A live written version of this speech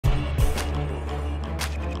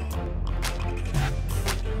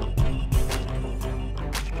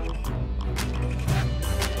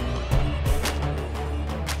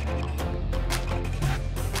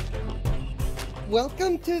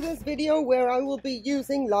Welcome to this video where I will be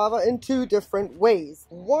using lava in two different ways.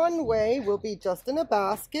 One way will be just in a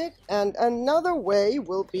basket and another way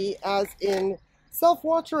will be as in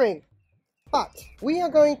self-watering. But we are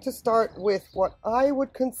going to start with what I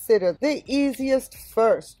would consider the easiest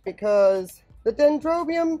first, because the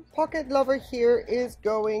Dendrobium pocket lover here is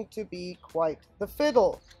going to be quite the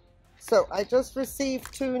fiddle. So I just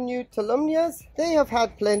received 2 new Tolumnias. They have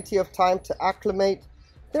had plenty of time to acclimate.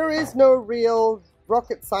 There is no real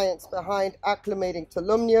rocket science behind acclimating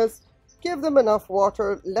Tolumnias. Give them enough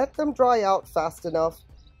water, let them dry out fast enough,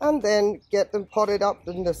 and then get them potted up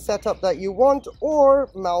in the setup that you want or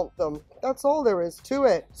mount them. That's all there is to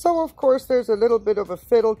it. So of course there's a little bit of a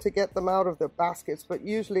fiddle to get them out of the baskets, but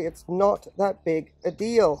usually it's not that big a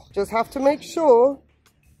deal. Just have to make sure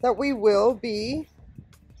that we will be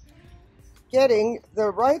getting the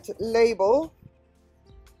right label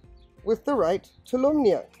with the right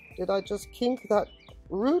Tolumnia. Did I just kink that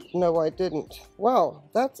root? No, I didn't. Wow,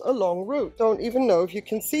 that's a long root. Don't even know if you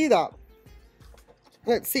can see that.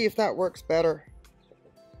 Let's see if that works better.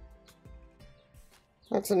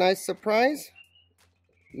 That's a nice surprise.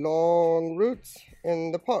 Long roots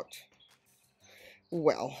in the pot.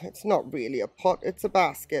 Well, it's not really a pot, it's a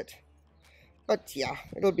basket. But yeah,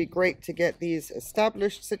 it'll be great to get these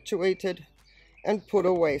established, situated, and put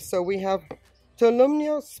away. So we have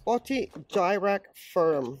Tolumnia Spotty Gyrac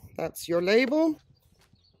Firm. That's your label.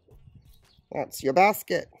 That's your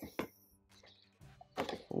basket.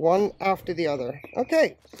 One after the other.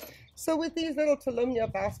 Okay, so with these little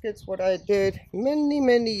Tolumnia baskets, what I did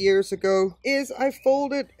many years ago is I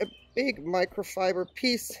folded a big microfiber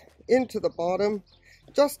piece into the bottom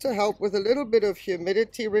just to help with a little bit of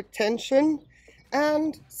humidity retention.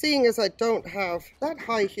 And seeing as I don't have that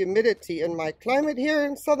high humidity in my climate here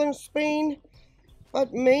in southern Spain,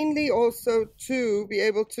 but mainly also to be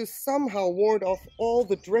able to somehow ward off all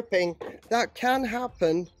the dripping that can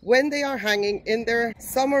happen when they are hanging in their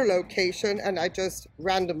summer location and I just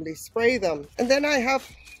randomly spray them. And then I have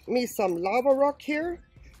me some lava rock here.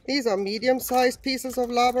 These are medium-sized pieces of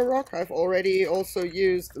lava rock. I've already also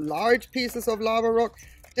used large pieces of lava rock,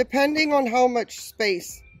 depending on how much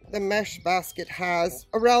space the mesh basket has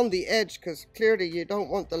around the edge, because clearly you don't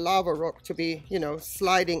want the lava rock to be, you know,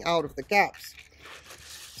 sliding out of the gaps.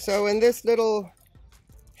 So in this little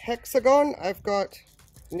hexagon, I've got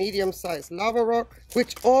medium-sized lava rock,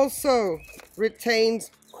 which also retains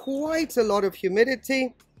quite a lot of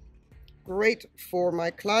humidity. Great for my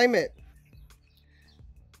climate.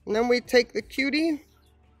 And then we take the cutie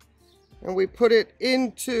and we put it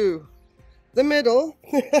into the middle.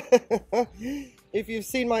 If you've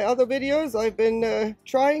seen my other videos, I've been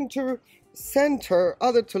trying to center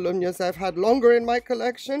other Tolumnias I've had longer in my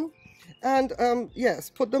collection. And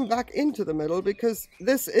yes, put them back into the middle, because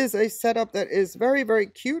this is a setup that is very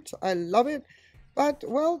cute. I love it. But,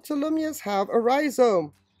 well, Tolumnias have a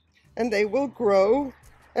rhizome and they will grow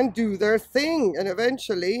and do their thing and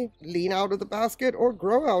eventually lean out of the basket or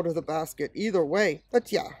grow out of the basket, either way.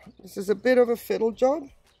 But yeah, this is a bit of a fiddle job.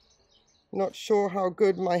 Not sure how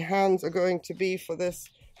good my hands are going to be for this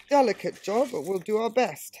delicate job, but we'll do our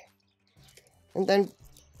best. And then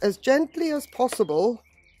as gently as possible,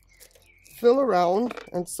 fill around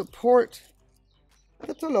and support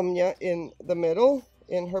the Tolumnia in the middle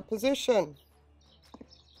in her position,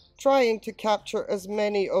 trying to capture as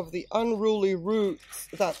many of the unruly roots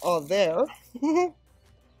that are there.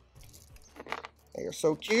 They're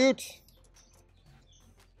so cute.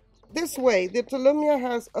 This way the Tolumnia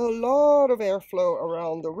has a lot of airflow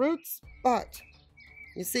around the roots, but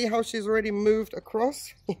you see how she's already moved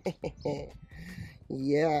across?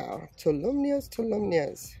 Yeah,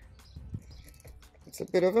 Tolumnias. It's a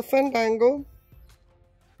bit of a fandangle,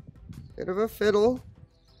 bit of a fiddle,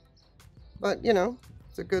 but you know,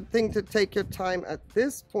 it's a good thing to take your time at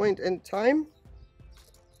this point in time,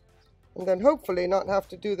 and then hopefully not have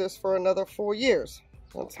to do this for another 4 years.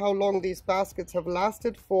 That's how long these baskets have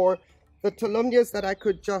lasted for the Tolumnias that I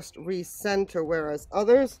could just recenter, whereas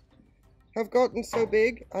others have gotten so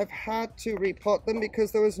big I've had to repot them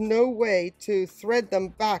because there was no way to thread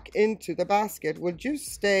them back into the basket. Would you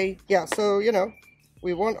stay? Yeah, so you know,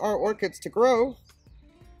 we want our orchids to grow,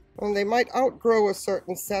 and they might outgrow a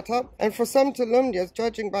certain setup. And for some Tolumnias,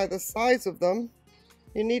 judging by the size of them,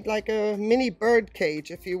 you need like a mini bird cage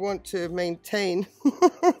if you want to maintain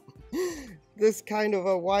this kind of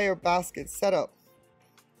a wire basket setup.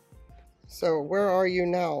 So where are you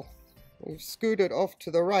now? We've scooted off to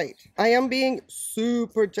the right. I am being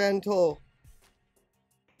super gentle.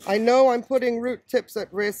 I know I'm putting root tips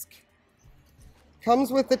at risk.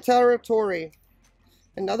 Comes with the territory.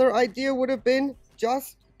 Another idea would have been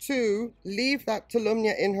just to leave that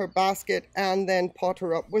Tolumnia in her basket and then pot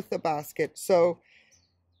her up with the basket. So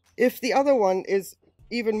if the other one is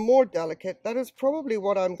even more delicate, that is probably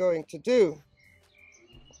what I'm going to do.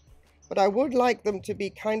 But I would like them to be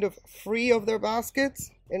kind of free of their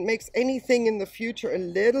baskets. It makes anything in the future a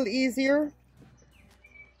little easier.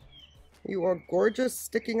 You are gorgeous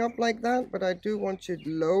sticking up like that, but I do want you to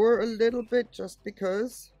lower a little bit just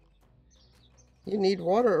because you need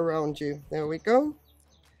water around you. There we go.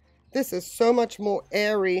 This is so much more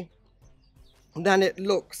airy than it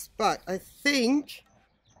looks, but I think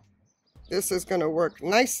this is going to work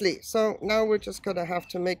nicely. So now we're just going to have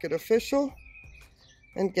to make it official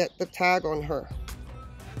and get the tag on her.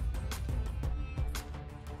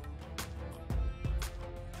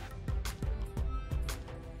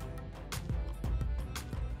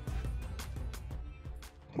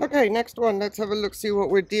 Okay, next one. Let's have a look, see what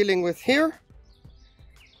we're dealing with here.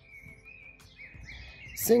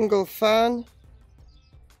 Single fan.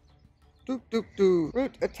 Doop doop doo.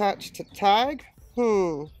 Root attached to tag.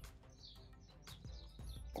 Aren't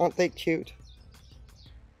they cute?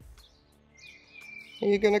 Are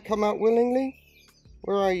you going to come out willingly?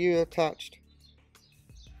 Where are you attached?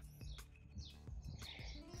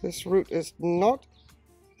 This root is not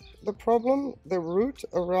the problem. The root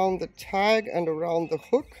around the tag and around the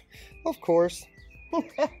hook. Of course.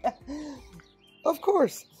 Of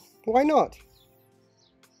course. Why not?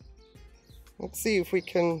 Let's see if we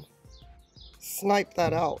can snipe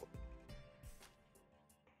that out.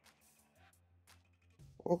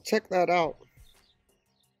 We'll check that out.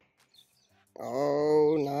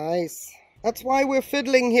 Oh, nice. That's why we're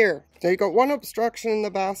fiddling here. So you got one obstruction in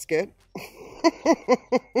the basket.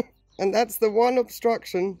 And that's the one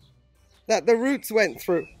obstruction that the roots went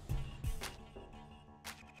through.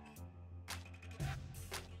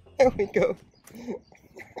 There we go.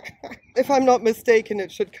 If I'm not mistaken,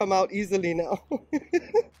 it should come out easily now.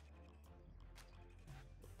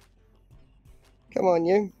 Come on,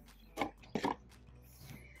 you.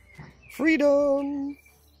 Freedom.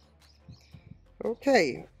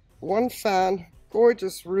 Okay, one fan,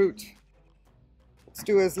 gorgeous root. Let's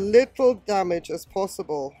do as little damage as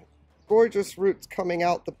possible. Gorgeous roots coming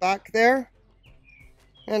out the back there.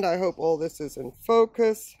 And I hope all this is in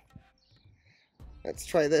focus. Let's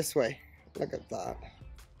try this way. Look at that.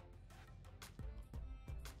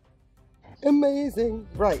 Amazing.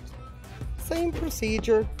 Right. Same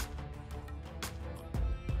procedure.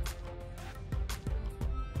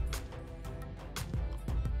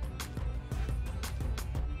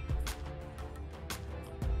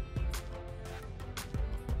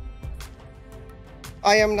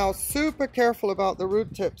 I am now super careful about the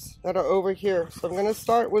root tips that are over here. So I'm going to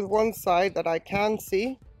start with one side that I can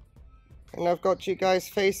see. And I've got you guys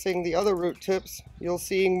facing the other root tips. You're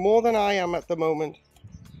seeing more than I am at the moment.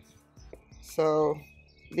 So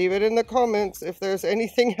leave it in the comments if there's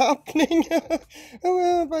anything happening.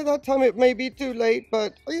 Well, by that time it may be too late,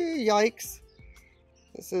 but yikes.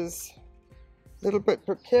 This is a little bit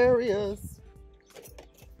precarious.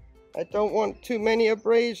 I don't want too many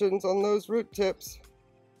abrasions on those root tips.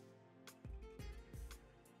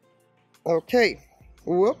 Okay.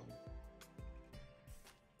 Whoop.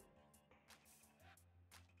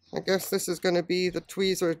 I guess this is going to be the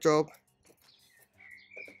tweezer job.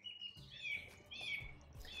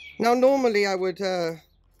 Now normally I would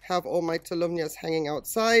have all my Tolumnias hanging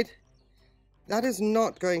outside. That is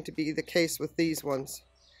not going to be the case with these ones.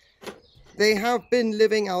 They have been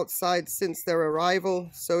living outside since their arrival,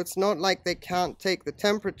 so it's not like they can't take the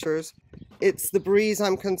temperatures. It's the breeze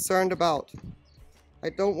I'm concerned about. I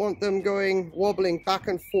don't want them going wobbling back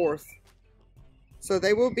and forth. So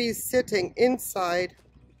they will be sitting inside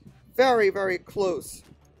very, very close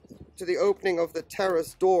to the opening of the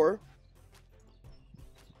terrace door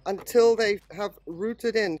until they have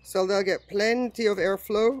rooted in. So they'll get plenty of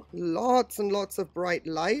airflow, lots and lots of bright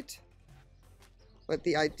light. But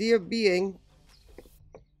the idea being,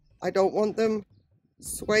 I don't want them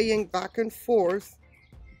swaying back and forth,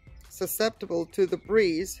 susceptible to the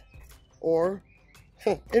breeze, or,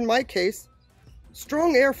 in my case,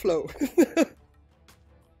 strong airflow.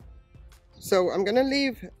 So I'm going to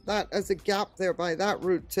leave that as a gap there by that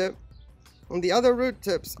root tip. And the other root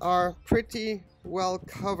tips are pretty well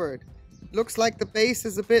covered. Looks like the base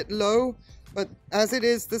is a bit low, but as it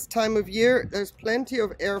is this time of year, there's plenty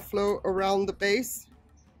of airflow around the base.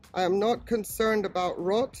 I am not concerned about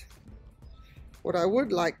rot. What I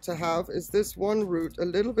would like to have is this one root a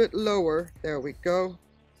little bit lower. There we go.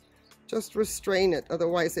 Just restrain it,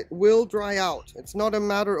 otherwise it will dry out. It's not a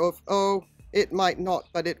matter of, oh, it might not,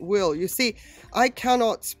 but it will. You see, I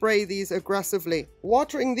cannot spray these aggressively.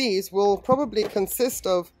 Watering these will probably consist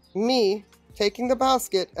of me taking the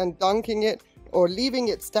basket and dunking it or leaving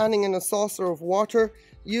it standing in a saucer of water,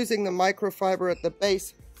 using the microfiber at the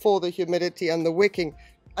base for the humidity and the wicking.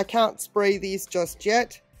 I can't spray these just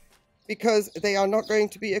yet because they are not going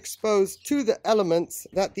to be exposed to the elements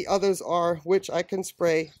that the others are, which I can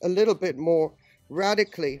spray a little bit more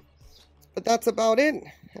radically. But that's about it.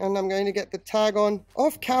 And I'm going to get the tag on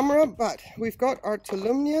off camera, but we've got our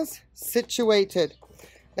tolumnias situated.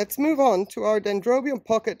 Let's move on to our Dendrobium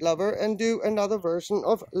pocket lover and do another version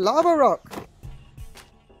of lava rock.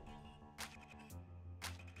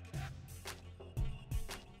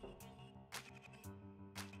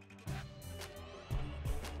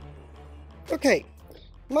 Okay,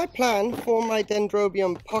 my plan for my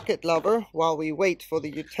Dendrobium pocket lover, while we wait for the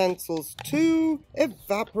utensils to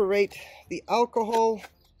evaporate the alcohol.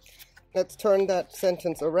 Let's turn that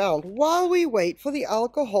sentence around. While we wait for the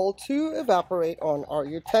alcohol to evaporate on our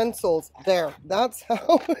utensils. There, that's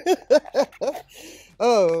how.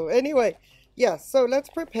 Oh, anyway. Yes, so let's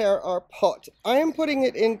prepare our pot. I am putting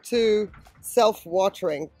it into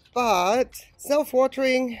self-watering, but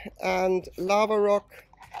self-watering and lava rock,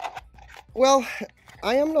 well,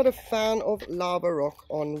 I am not a fan of lava rock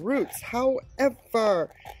on roots. However,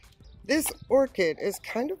 this orchid is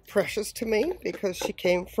kind of precious to me because she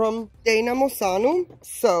came from Dana Mosanum.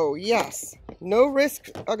 So yes, no risks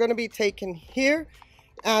are going to be taken here.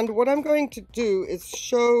 And what I'm going to do is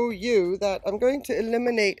show you that I'm going to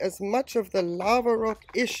eliminate as much of the lava rock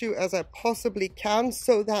issue as I possibly can,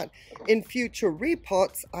 so that in future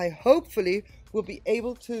repots, I hopefully will be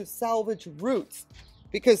able to salvage roots,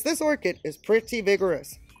 because this orchid is pretty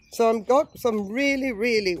vigorous. So I've got some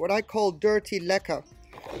really what I call dirty leca.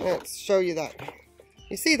 Let's show you that.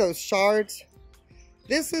 You see those shards?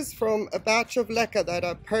 This is from a batch of leca that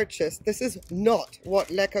I purchased. This is not what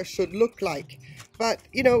leca should look like. But,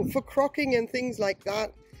 you know, for crocking and things like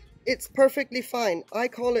that, it's perfectly fine. I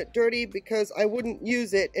call it dirty because I wouldn't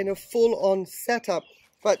use it in a full-on setup.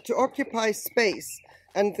 But to occupy space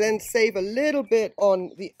and then save a little bit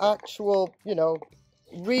on the actual, you know,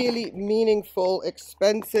 really meaningful,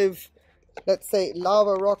 expensive, let's say,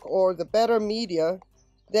 lava rock or the better media,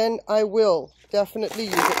 then I will definitely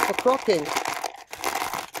use it for crocking.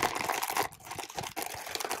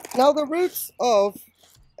 Now, the roots of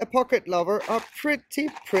a pocket lover are pretty,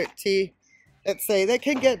 let's say, they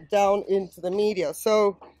can get down into the media.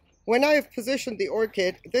 So when I've positioned the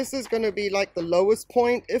orchid, this is going to be like the lowest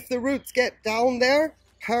point. If the roots get down there,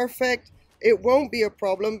 perfect. It won't be a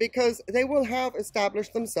problem because they will have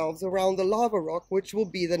established themselves around the lava rock, which will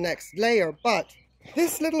be the next layer. But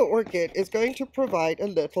this little orchid is going to provide a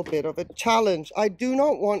little bit of a challenge. I do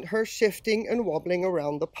not want her shifting and wobbling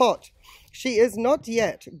around the pot. She is not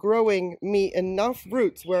yet growing me enough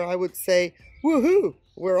roots where I would say, woohoo,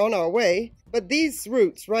 we're on our way. But these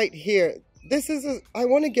roots right here, I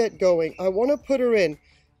want to get going. I want to put her in.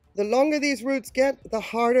 The longer these roots get, the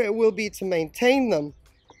harder it will be to maintain them.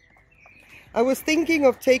 I was thinking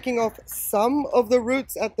of taking off some of the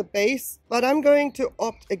roots at the base, but I'm going to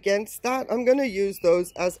opt against that. I'm going to use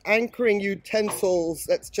those as anchoring utensils,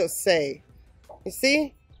 let's just say. You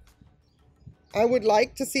see? I would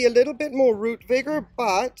like to see a little bit more root vigor,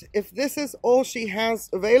 but if this is all she has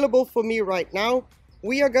available for me right now,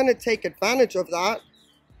 we are going to take advantage of that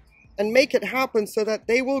and make it happen so that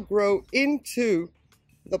they will grow into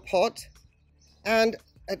the pot, and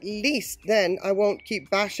at least then I won't keep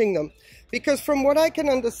bashing them. Because from what I can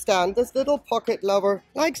understand, this little pocket lover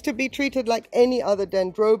likes to be treated like any other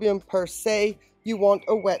dendrobium per se. You want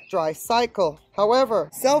a wet-dry cycle. However,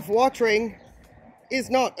 self-watering is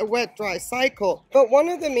not a wet-dry cycle. But one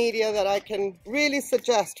of the media that I can really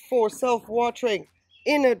suggest for self-watering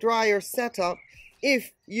in a drier setup,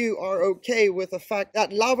 if you are okay with the fact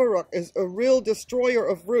that lava rock is a real destroyer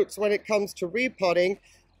of roots when it comes to repotting,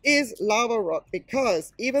 is lava rock,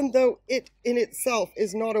 because even though it in itself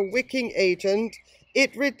is not a wicking agent,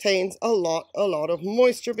 it retains a lot of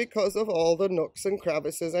moisture because of all the nooks and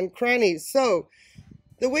crevices and crannies. So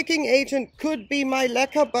the wicking agent could be my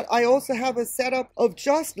leca, but I also have a setup of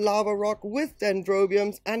just lava rock with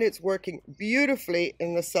dendrobiums, and it's working beautifully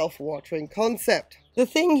in the self-watering concept. The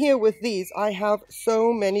thing here with these, I have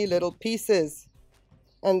so many little pieces,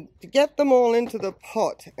 and to get them all into the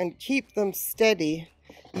pot and keep them steady,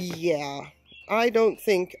 yeah, I don't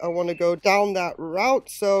think I want to go down that route.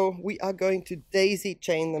 So we are going to daisy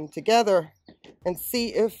chain them together and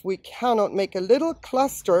see if we cannot make a little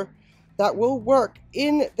cluster that will work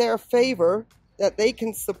in their favor, that they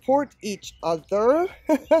can support each other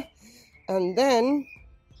and then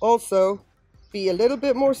also be a little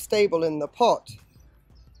bit more stable in the pot.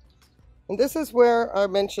 And this is where I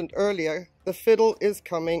mentioned earlier, the fiddle is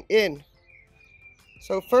coming in.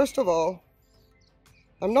 So first of all,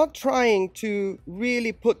 I'm not trying to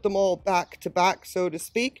really put them all back to back, so to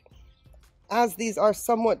speak. As these are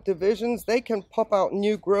somewhat divisions, they can pop out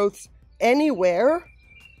new growths anywhere.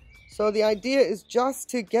 So the idea is just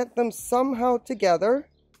to get them somehow together,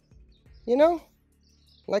 you know,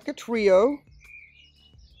 like a trio,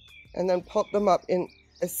 and then pop them up in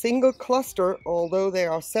a single cluster, although they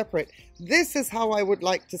are separate. This is how I would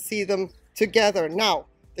like to see them together. Now,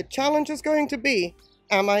 the challenge is going to be,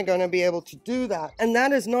 am I going to be able to do that? And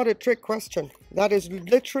that is not a trick question. That is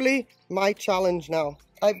literally my challenge now.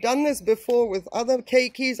 I've done this before with other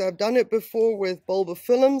keikis. I've done it before with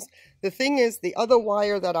bulbophyllums. The thing is, the other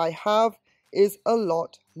wire that I have is a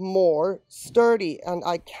lot more sturdy, and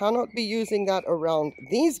I cannot be using that around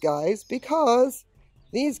these guys because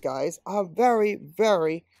these guys are very,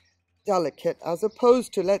 very delicate as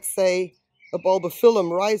opposed to, let's say, a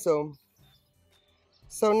bulbophyllum rhizome.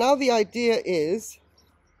 So now the idea is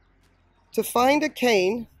to find a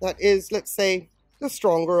cane that is, let's say, the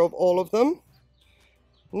stronger of all of them.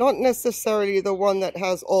 Not necessarily the one that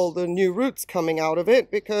has all the new roots coming out of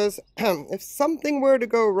it, because if something were to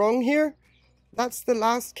go wrong here, that's the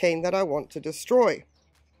last cane that I want to destroy.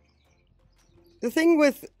 The thing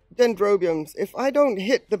with dendrobiums, if I don't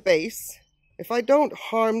hit the base, if I don't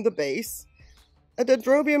harm the base, a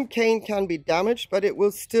dendrobium cane can be damaged, but it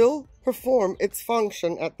will still perform its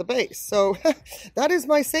function at the base. So that is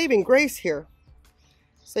my saving grace here.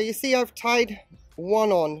 So you see, I've tied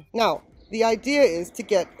one on. Now, the idea is to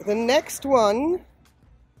get the next one.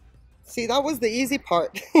 See, that was the easy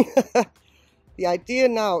part. The idea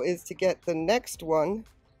now is to get the next one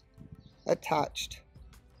attached.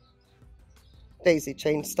 Daisy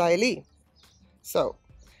chain stylee. So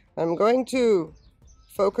I'm going to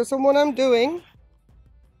focus on what I'm doing,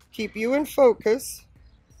 keep you in focus,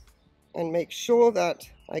 and make sure that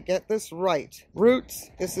I get this right. Roots,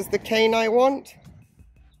 this is the cane I want.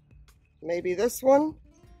 Maybe this one.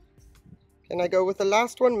 Can I go with the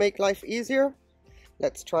last one, make life easier?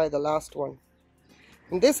 Let's try the last one.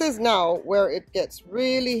 And this is now where it gets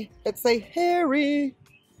really, let's say, hairy,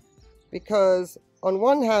 because on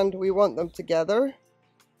one hand, we want them together.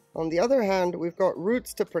 On the other hand, we've got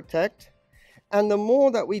roots to protect. And the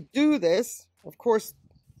more that we do this, of course,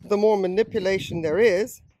 the more manipulation there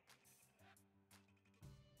is.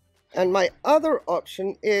 And my other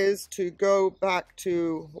option is to go back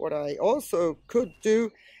to what I also could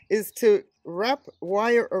do, is to wrap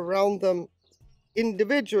wire around them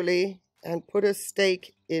individually and put a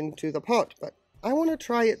stake into the pot. But I want to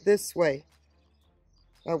try it this way.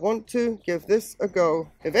 I want to give this a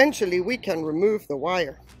go. Eventually we can remove the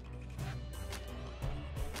wire.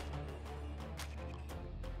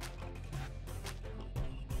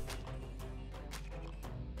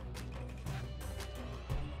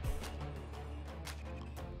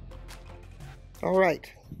 All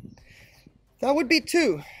right, that would be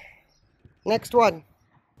 2. Next one.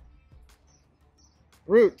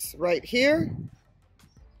 Roots right here.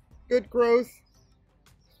 Good growth.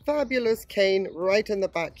 Fabulous cane right in the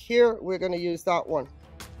back here. We're going to use that one.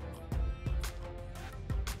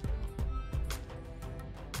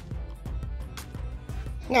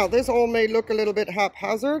 Now this all may look a little bit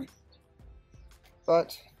haphazard,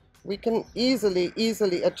 but we can easily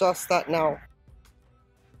adjust that now.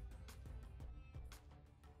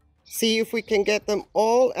 See if we can get them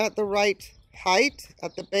all at the right height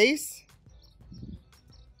at the base.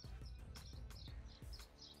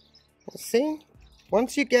 See?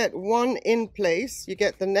 Once you get one in place, you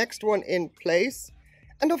get the next one in place.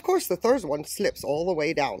 And of course, the third one slips all the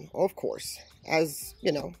way down, of course. As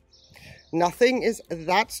you know, nothing is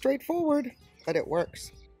that straightforward, but it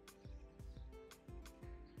works.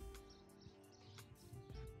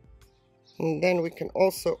 And then we can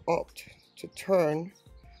also opt to turn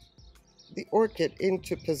the orchid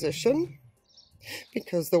into position,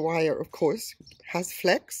 because the wire, of course, has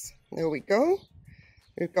flex. There we go.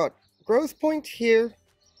 We've got growth point here,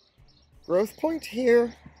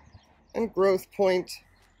 and growth point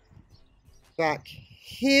back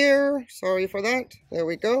here. Sorry for that. There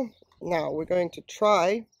we go. Now we're going to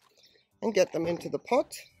try and get them into the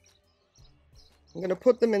pot. I'm going to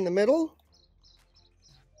put them in the middle.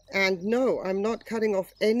 And no, I'm not cutting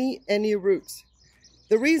off any roots.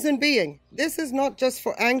 The reason being, this is not just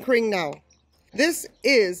for anchoring now. This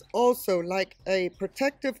is also like a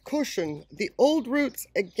protective cushion, the old roots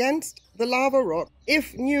against the lava rock,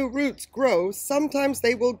 if new roots grow, sometimes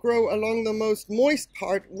they will grow along the most moist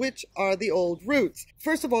part, which are the old roots.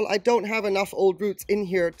 First of all, I don't have enough old roots in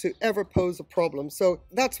here to ever pose a problem, so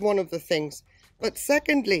that's one of the things. But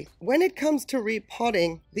secondly, when it comes to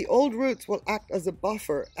repotting, the old roots will act as a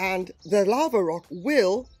buffer and the lava rock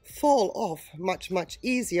will fall off much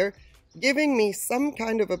easier, giving me some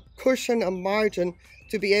kind of a cushion, a margin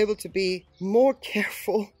to be able to be more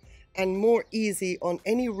careful and more easy on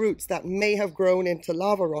any roots that may have grown into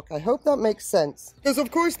lava rock. I hope that makes sense. Because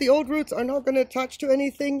of course the old roots are not going to attach to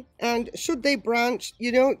anything, and should they branch,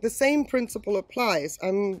 you know, the same principle applies.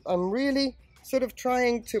 I'm really sort of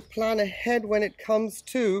trying to plan ahead when it comes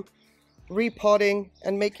to repotting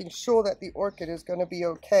and making sure that the orchid is going to be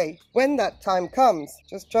okay when that time comes.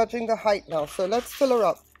 Just judging the height now. So let's fill her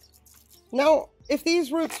up. Now, if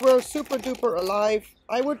these roots were super duper alive,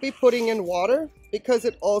 I would be putting in water because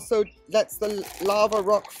it also lets the lava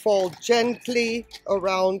rock fall gently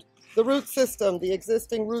around the root system, the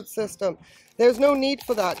existing root system. There's no need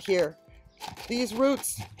for that here. These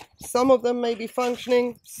roots, some of them may be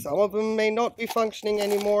functioning, some of them may not be functioning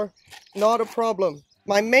anymore. Not a problem.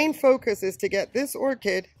 My main focus is to get this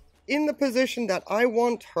orchid in the position that I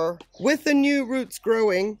want her, with the new roots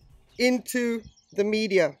growing into the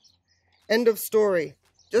media. End of story.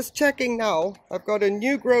 Just checking now. I've got a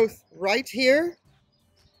new growth right here,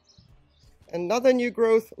 another new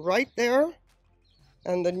growth right there,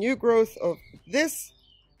 and the new growth of this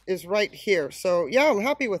is right here. So yeah, I'm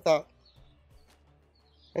happy with that.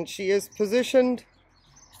 And she is positioned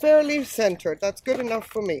fairly centered. That's good enough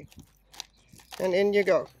for me. And in you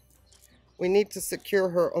go. We need to secure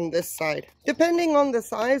her on this side. Depending on the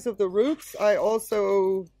size of the roots, I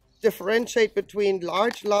also differentiate between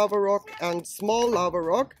large lava rock and small lava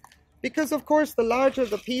rock, because of course the larger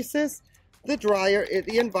the pieces, the drier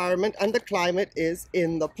the environment and the climate is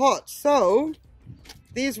in the pot. So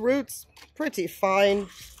these roots, pretty fine,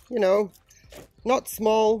 you know, not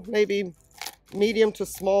small, maybe medium to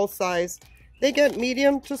small size. They get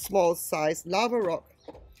medium to small size lava rock.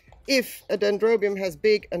 If a dendrobium has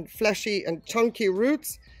big and fleshy and chunky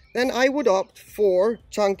roots, then I would opt for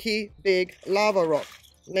chunky, big lava rock.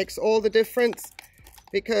 Makes all the difference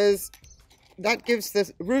because that gives the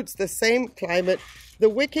roots the same climate. The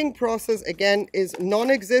wicking process, again, is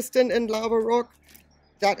non-existent in lava rock.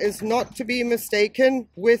 That is not to be mistaken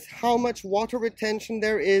with how much water retention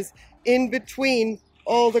there is in between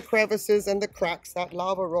all the crevices and the cracks that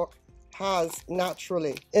lava rock has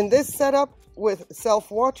naturally. In this setup with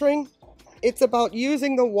self-watering, it's about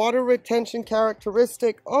using the water retention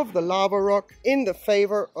characteristic of the lava rock in the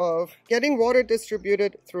favor of getting water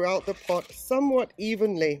distributed throughout the pot somewhat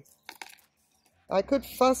evenly. I could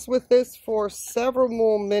fuss with this for several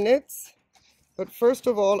more minutes, but first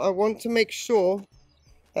of all, I want to make sure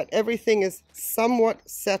that everything is somewhat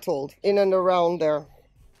settled in and around there.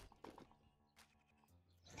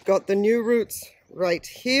 Got the new roots right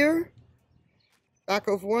here. Back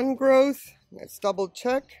of one growth. Let's double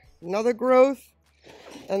check. Another growth.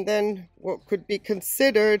 And then what could be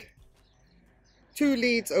considered two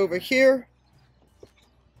leads over here.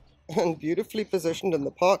 And beautifully positioned in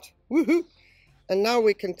the pot. Woohoo! And now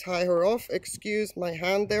we can tie her off. Excuse my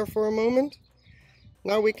hand there for a moment.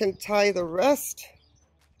 Now we can tie the rest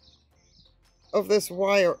of this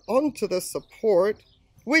wire onto the support,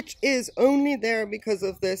 which is only there because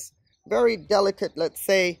of this very delicate, let's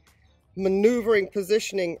say, maneuvering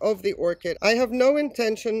positioning of the orchid. I have no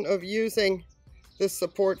intention of using this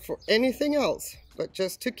support for anything else, but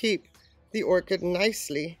just to keep the orchid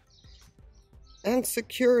nicely and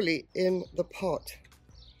securely in the pot.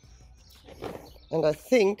 And I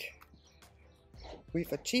think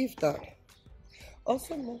we've achieved that.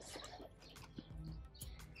 Awesomeness.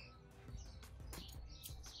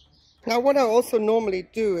 Now what I also normally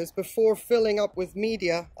do is before filling up with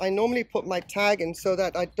media, I normally put my tag in so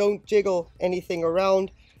that I don't jiggle anything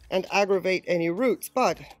around and aggravate any roots.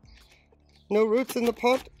 But no roots in the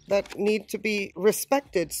pot that need to be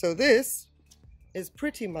respected. So this is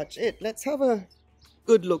pretty much it. Let's have a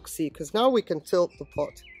good look-see, because now we can tilt the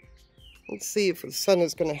pot. Let's see if the sun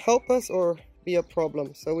is going to help us or be a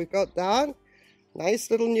problem. So we've got that nice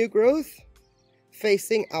little new growth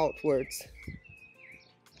facing outwards.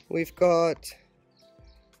 We've got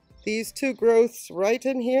these two growths right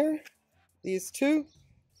in here, these two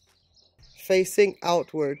facing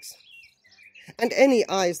outwards. And any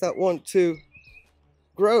eyes that want to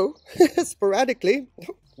grow sporadically,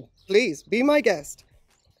 please be my guest.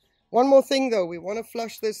 One more thing though, we want to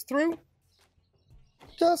flush this through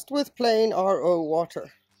just with plain RO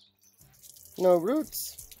water. No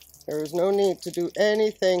roots. There is no need to do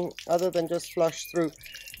anything other than just flush through.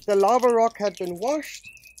 The lava rock had been washed,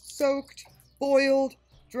 soaked, boiled,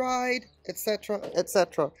 dried, etc.,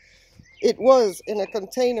 etc. It was in a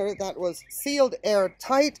container that was sealed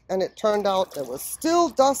airtight, and it turned out there was still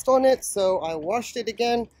dust on it, so I washed it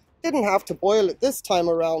again. Didn't have to boil it this time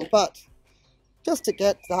around, but just to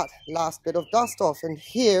get that last bit of dust off. And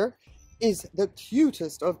here is the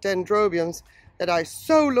cutest of dendrobiums that I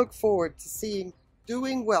so look forward to seeing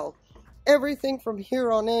doing well. Everything from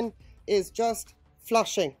here on in is just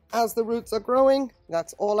flushing. As the roots are growing,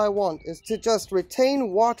 that's all I want, is to just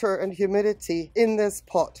retain water and humidity in this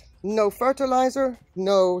pot. No fertilizer,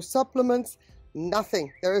 no supplements,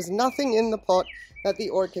 nothing. There is nothing in the pot that the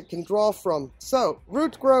orchid can draw from. So,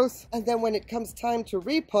 root growth, and then when it comes time to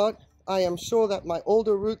repot, I am sure that my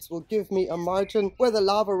older roots will give me a margin where the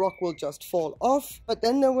lava rock will just fall off, but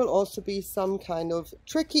then there will also be some kind of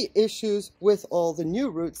tricky issues with all the new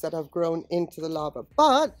roots that have grown into the lava.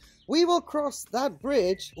 But we will cross that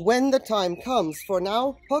bridge when the time comes. For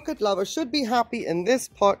now, pocket lava should be happy in this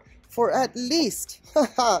pot for at least,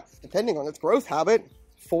 depending on its growth habit,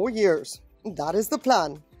 4 years. That is the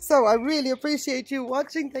plan. So I really appreciate you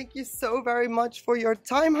watching. Thank you so very much for your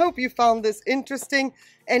time. Hope you found this interesting.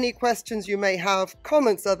 Any questions you may have,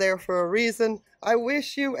 comments are there for a reason. I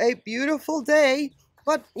wish you a beautiful day.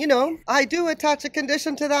 But, you know, I do attach a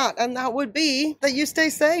condition to that, and that would be that you stay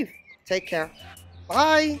safe. Take care.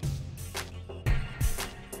 Bye.